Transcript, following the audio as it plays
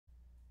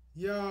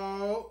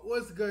Yo,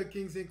 what's good,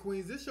 kings and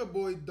queens? It's your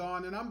boy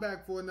Dawn, and I'm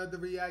back for another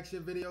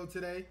reaction video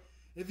today.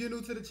 If you're new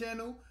to the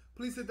channel,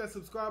 please hit that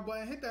subscribe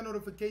button, hit that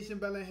notification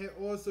bell, and hit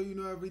all so you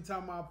know every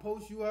time I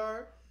post, you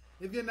heard.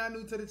 If you're not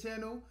new to the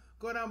channel,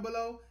 go down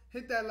below,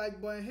 hit that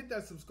like button, hit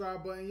that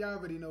subscribe button. Y'all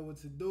already know what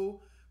to do.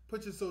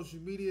 Put your social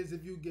medias.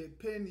 If you get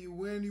pinned, you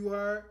win, you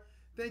heard.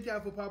 Thank y'all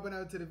for popping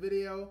out to the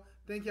video.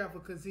 Thank y'all for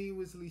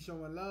continuously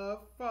showing love.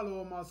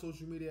 Follow on my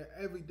social media.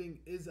 Everything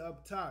is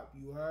up top,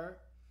 you heard.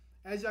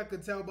 As y'all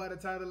can tell by the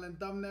title and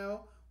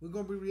thumbnail, we're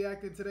going to be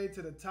reacting today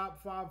to the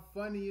top 5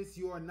 funniest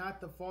You Are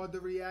Not the Father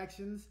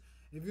reactions.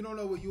 If you don't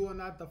know where You Are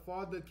Not the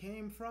Father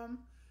came from,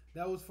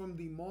 that was from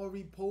the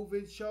Maury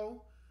Povich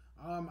show.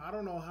 I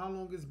don't know how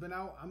long it's been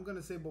out. I'm going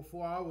to say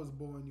before I was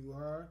born, you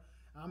heard.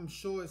 I'm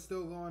sure it's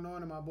still going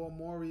on and my boy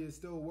Maury is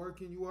still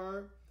working, you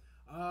heard.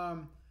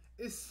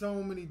 It's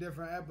so many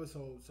different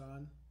episodes,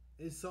 son.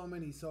 It's so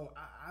many. So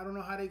I don't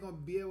know how they're going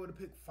to be able to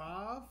pick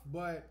 5,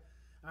 but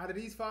out of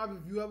these 5,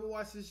 if you ever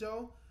watch the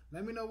show,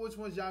 let me know which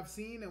ones y'all have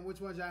seen and which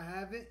ones y'all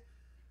haven't.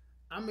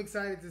 I'm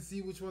excited to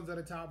see which ones are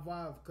the top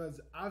 5 because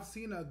I've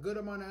seen a good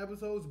amount of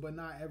episodes, but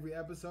not every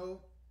episode.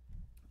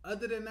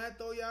 Other than that,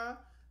 though, y'all,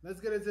 let's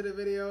get into the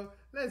video.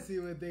 Let's see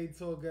what they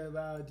talk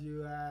about,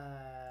 you.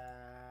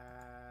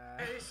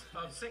 Case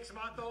of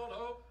 6-month-old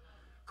Hope.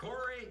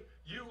 Corey,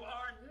 you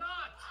are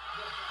not.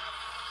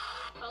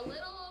 A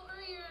little over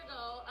a year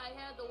ago, I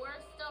had the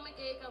worst stomach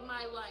ache of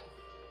my life.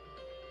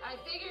 I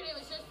figured it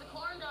was just the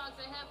corn dogs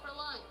I had for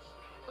lunch.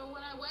 But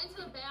when I went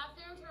to the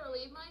bathroom to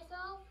relieve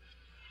myself,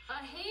 a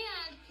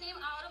hand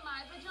came out of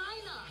my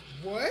vagina.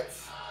 What?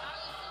 I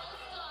was so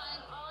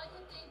stunned, all I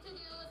could think to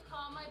do was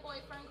call my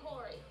boyfriend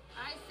Corey.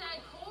 I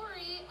said,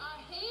 Corey, a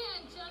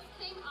hand just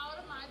came out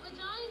of my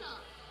vagina.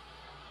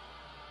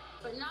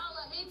 But now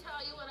let me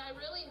tell you what I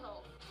really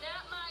hope.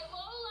 That my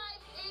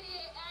low-life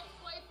idiot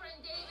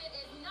ex-boyfriend David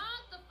is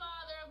not the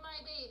father of my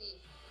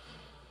baby.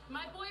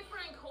 My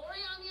boyfriend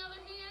Corey, on the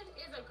other hand,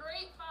 is a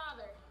great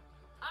father.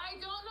 I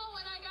don't know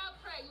when I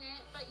got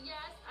pregnant, but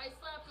yes, I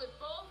slept with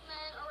both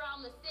men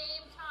around the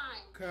same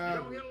time.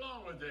 You don't get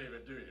along with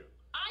David, do you?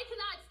 I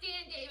cannot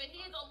stand David.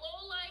 He is a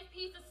low-life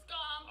piece of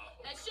scum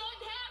that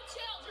shouldn't have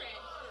children.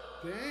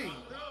 Dang.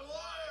 You're a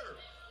liar.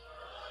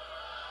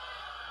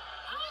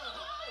 I'm a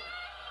liar.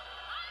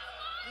 I'm a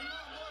liar. You're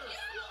not a liar.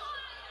 You're a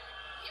liar.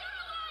 You're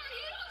a liar.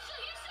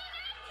 You shouldn't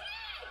have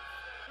kids.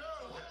 You're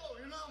a hoe.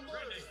 You're not more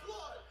Brittany. a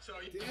slut. So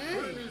you... Dang.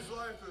 Brittany's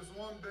life is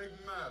one big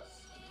mess.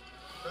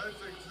 That's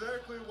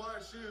exactly why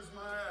she is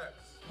my ex.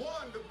 1,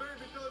 the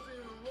baby doesn't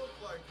even look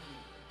like me.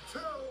 2,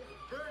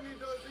 Brittany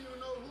doesn't even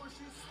know who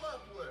she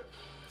slept with.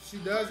 She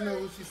does know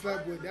who she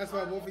slept with. That's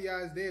why both of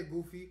y'all is there,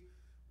 Goofy.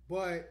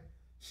 But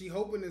she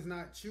hoping it's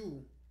not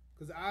you.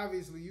 Because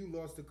obviously you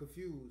lost the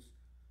confused.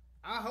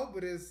 I hope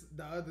it is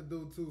the other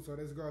dude too, so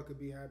this girl could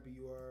be happy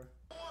you are.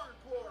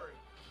 Corey,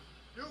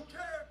 you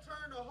can't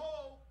turn a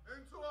hoe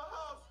into a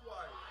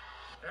housewife.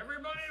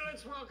 Everybody,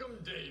 let's welcome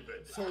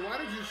David. So why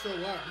did you show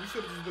up? You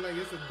should have just been like,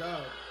 it's a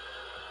dub.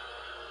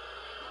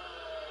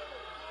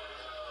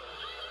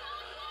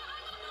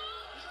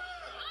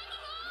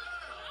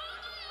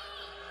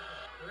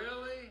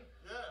 Really?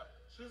 Yeah,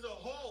 she's a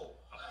hoe.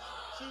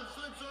 She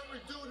sleeps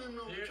every dude in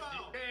the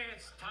town.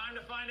 It's time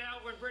to find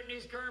out what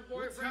Brittany's current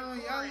boyfriend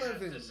town y'all Corey has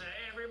live in? to say.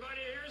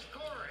 Everybody, here's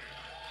Corey.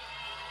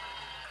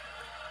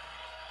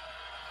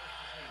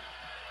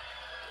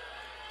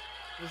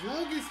 As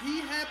long as he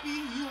happy,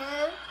 you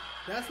heard,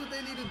 that's what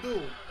they need to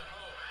do.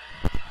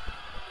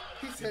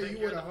 He said think you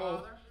you're were the the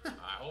hoe. father?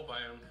 I hope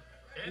I am.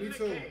 In Me the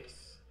too.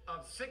 case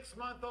of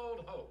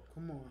 6-month-old Hope,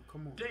 Come on,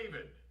 come on.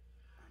 David,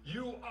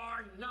 you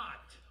are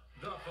not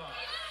the father.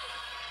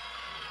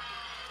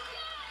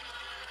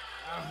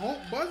 I hope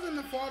Buzzing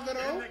the father In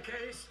though. the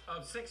case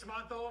of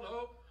 6-month-old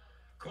Hope,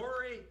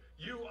 Corey,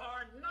 you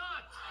are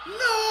not.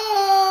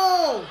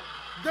 No!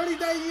 Dirty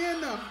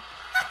Diana.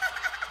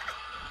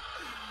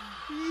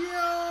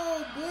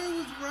 Yo, boy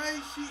was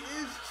right. She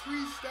is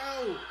treached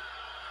out.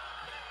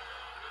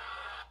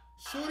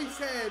 Shorty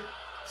said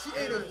she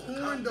ate a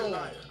corn dog.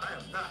 I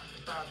am not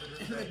the father of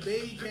this And the baby.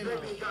 baby came This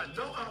out. baby ain't got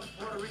no ounce of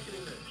Puerto Rican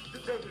in it.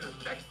 This baby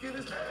is Mexican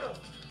as hell.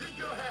 This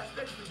girl has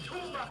sex with 2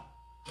 of my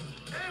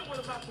and one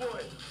of my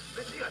boys.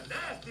 And she a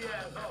nasty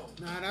asshole.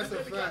 Nah, that's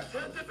this a baby fact.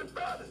 got 10 different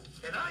brothers,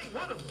 and I ain't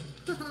one of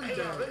them. Ain't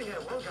Damn. already had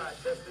one guy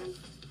tested,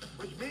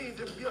 which means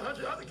there could be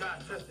 100 other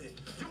guys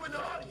tested. You in the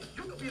audience,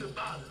 you could be the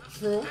father.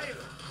 True.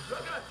 Taylor, you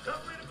got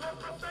something to go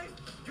from face?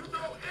 You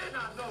know and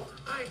I know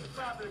I ain't the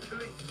father of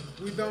Khalid.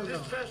 We don't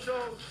This know. test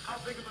shows how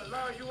big of a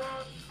liar you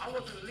are. I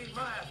want you to leave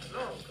my ass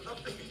alone, because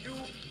I'm thinking you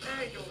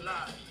and your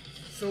lies.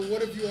 So what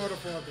if you are the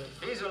father?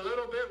 He's a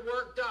little bit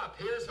worked up.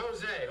 Here's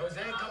Jose.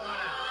 Jose, come on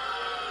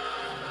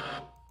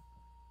out.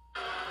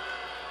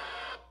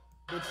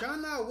 But y'all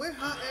not with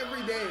her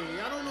every day.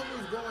 Y'all don't know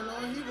what's going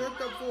on. He worked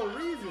up for a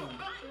reason.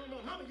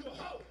 Mama, you a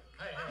hoe.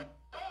 Hey,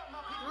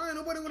 All right,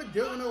 nobody want to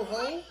deal with no hoe.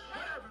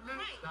 Whatever, man.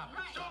 Stop.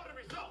 Show me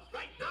the results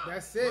right now.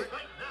 That's it.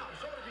 Right now.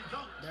 Show the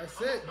results.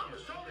 That's it. Mama,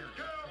 show this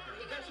girl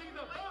that she's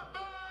a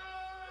father.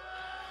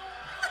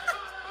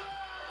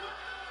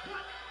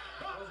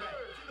 Jose.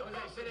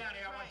 sit down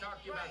here. I want to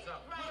talk to you about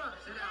something.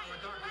 Sit down. I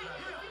want to talk to you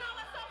about something. You know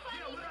what's so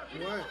funny?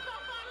 What? You know what's so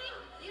funny?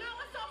 You know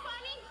what's so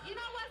funny? You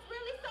know what's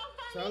really so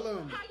funny? Tell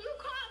him. How you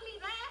called me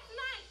last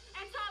night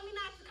and told me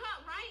not to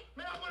come, right?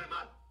 Man, I wanted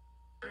my...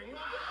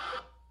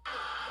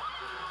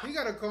 He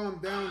gotta calm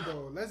down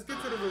though. Let's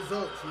get to the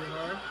results, you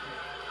know.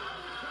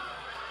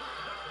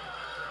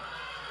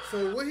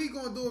 So what he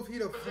gonna do if he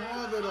the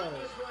father though? I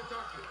just want to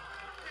talk to you.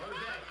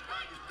 Jose.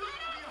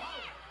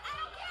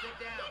 Sit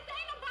down.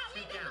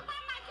 Sit down.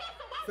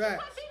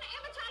 Facts.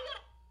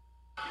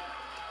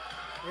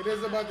 It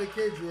is about the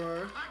kids, you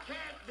heard. I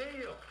can't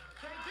deal.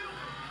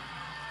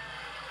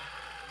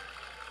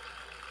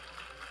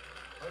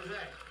 Jose.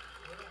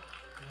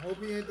 I hope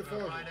he ain't the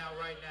We'll father. find out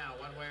right now,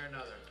 one way or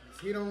another.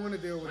 He don't want to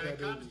deal with When that it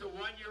comes baby. to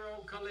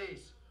 1-year-old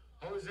Khalees,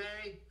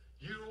 Jose,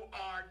 you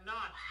are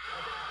not.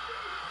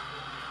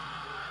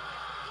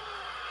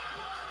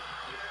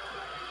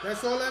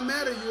 That's all that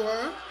matters, you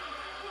heard.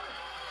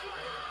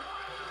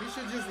 He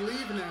should just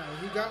leave now.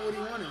 He got what he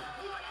wanted.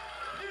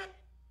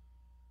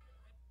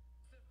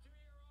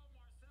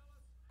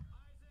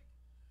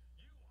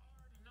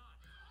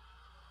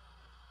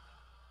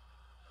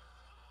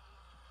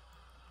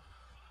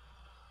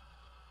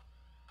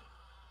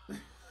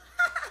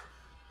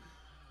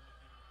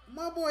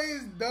 My boy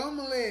is dumb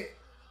lit.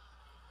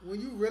 When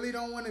you really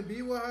don't want to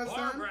be with her, son.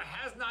 Barbara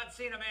has not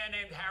seen a man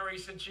named Harry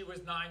since she was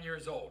 9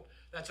 years old.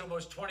 That's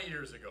almost 20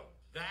 years ago.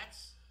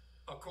 That's,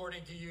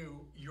 according to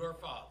you, your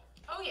father.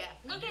 Oh yeah,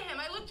 look at him.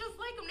 I look just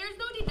like him. There's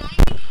no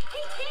denying me.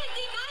 He can't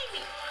deny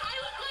me. I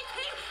look like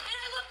him, and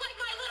I look like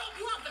my little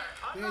brother.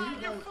 Yeah,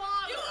 you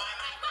You are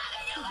my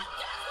father. You look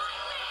just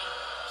like me.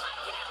 I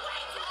can't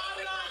wait till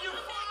I'm not your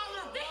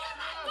father, This is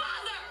my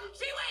father.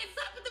 She went and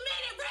slept with the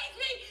man that raised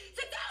me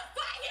since I was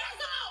 5 years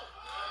old.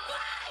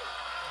 Bye.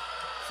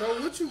 So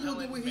what you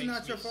gonna do when he Makes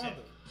not your me sick.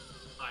 father?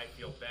 I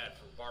feel bad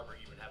for Barbara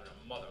even having a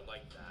mother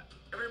like that.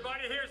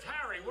 Everybody, here's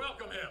Harry.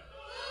 Welcome him.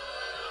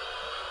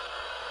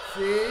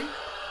 See?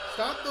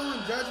 Stop throwing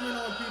judgment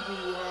on people,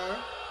 you are.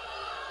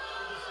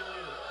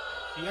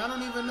 Y'all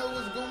don't even know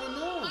what's going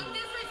on. I'm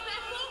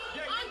disrespectful.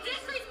 I'm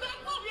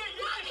disrespectful.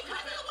 Why?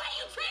 Because of the way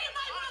you treated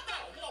my mother.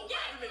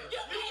 Yeah,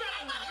 you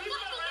made my mother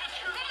look like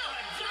hell.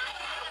 I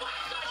had to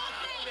watch the whole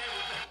thing.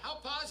 How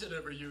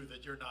positive are you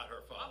that you're not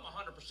her father? I'm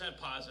 100%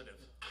 positive.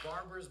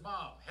 Barbara's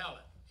mom,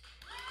 Helen.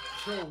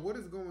 So what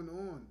is going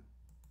on?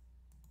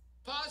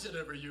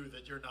 Positive are you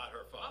that you're not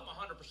her father?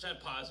 I'm 100%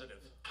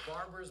 positive.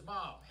 Barbara's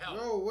mom, Helen.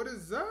 Yo, what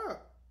is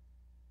up?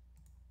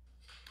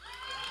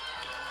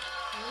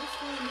 What's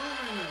going on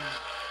right now?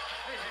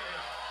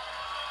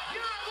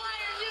 You're a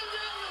liar. You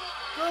know.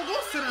 Girl, go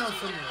sit down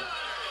somewhere.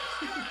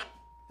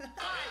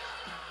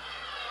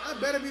 I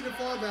better be the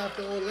father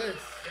after all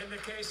this. In the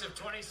case of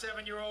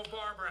 27-year-old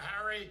Barbara,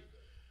 Harry,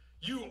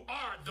 you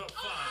are the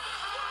father.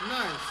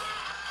 Nice.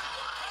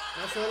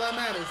 That's all that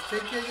matters.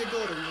 Take care of your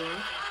daughter, you know.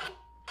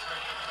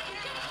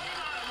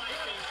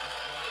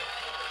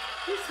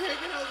 He's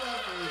taking her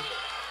off me.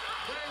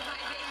 Where's my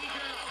baby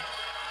girl?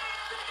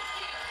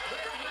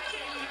 Where's my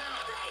baby girl?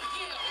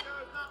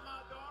 That's not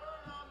my daughter,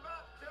 and I'm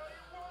about to tell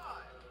you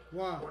why.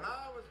 Why? When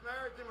I was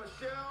married to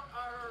Michelle,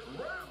 I heard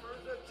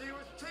rumors that she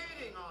was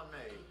cheating on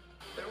me.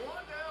 And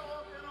one day I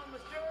walked in on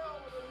Michelle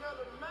with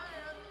another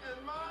man in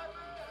my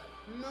bed.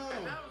 No.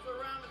 And that was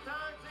around the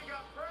time she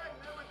got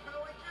pregnant with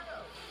Billy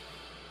Joe.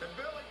 And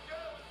Billy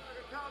Joe was like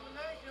a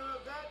combination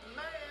of that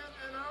man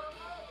and her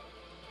mother.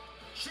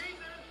 She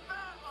didn't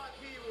fat like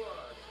he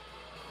was.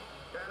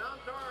 And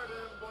I'm tired of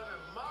him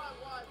blaming my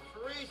wife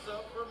Teresa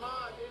for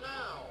my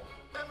now.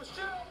 And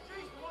Michelle,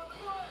 she's the one to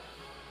blame.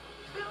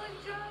 Billy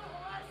Joe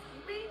molests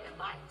me and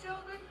my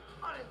children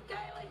on a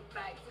daily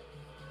basis.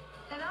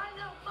 And I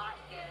know my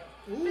kids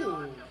still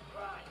on the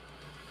front.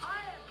 I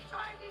have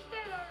tried to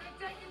get her to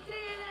take a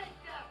DNA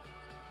test,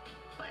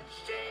 but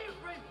she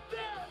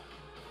refused.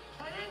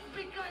 And it's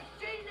because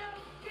she knows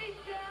deep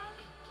down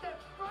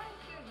that Frank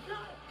is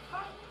not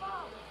her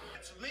father.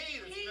 It's me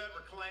that's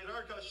never claimed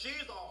her because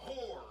she's a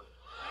whore.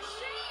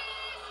 She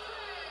is.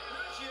 No,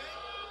 she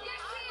ain't.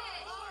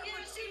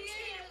 Yes, she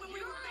is. When we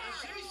were And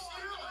she's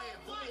still a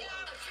whore.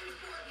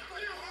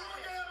 You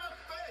whore out her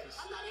face.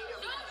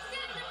 Don't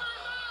send to my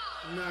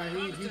mom. Nah,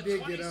 he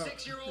did get up.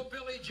 26-year-old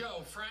Billy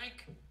Joe,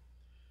 Frank.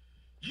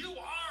 You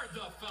are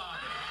the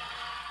father.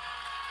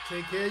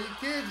 Take care of your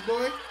kids,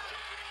 boy.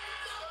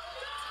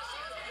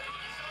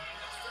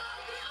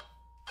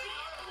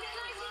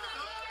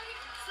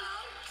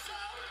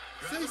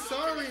 Say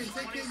sorry and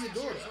take care of your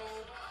daughter. You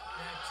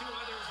had 2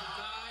 others who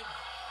died.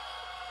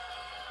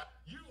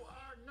 You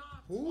are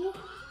not. Who?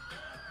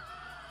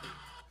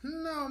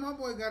 No, my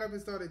boy got up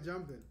and started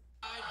jumping.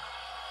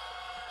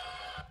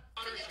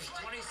 She's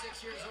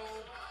 26 years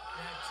old.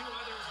 You had 2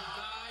 others who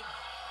died.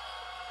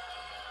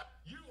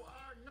 You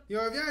are not. Yo,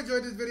 if y'all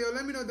enjoyed this video,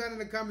 let me know down in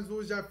the comments what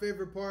was your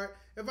favorite part.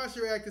 If I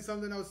should react to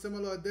something else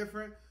similar or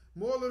different.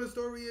 Moral of the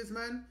story is,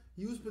 man,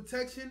 use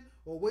protection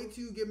or wait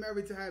till you get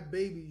married to have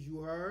babies, you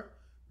heard?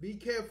 Be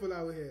careful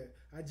out here.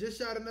 I just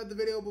shot another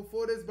video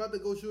before this, about to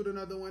go shoot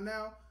another one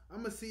now.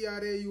 I'ma see y'all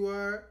there, you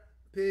heard?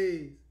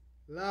 Peace.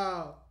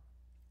 Love.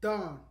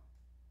 Don.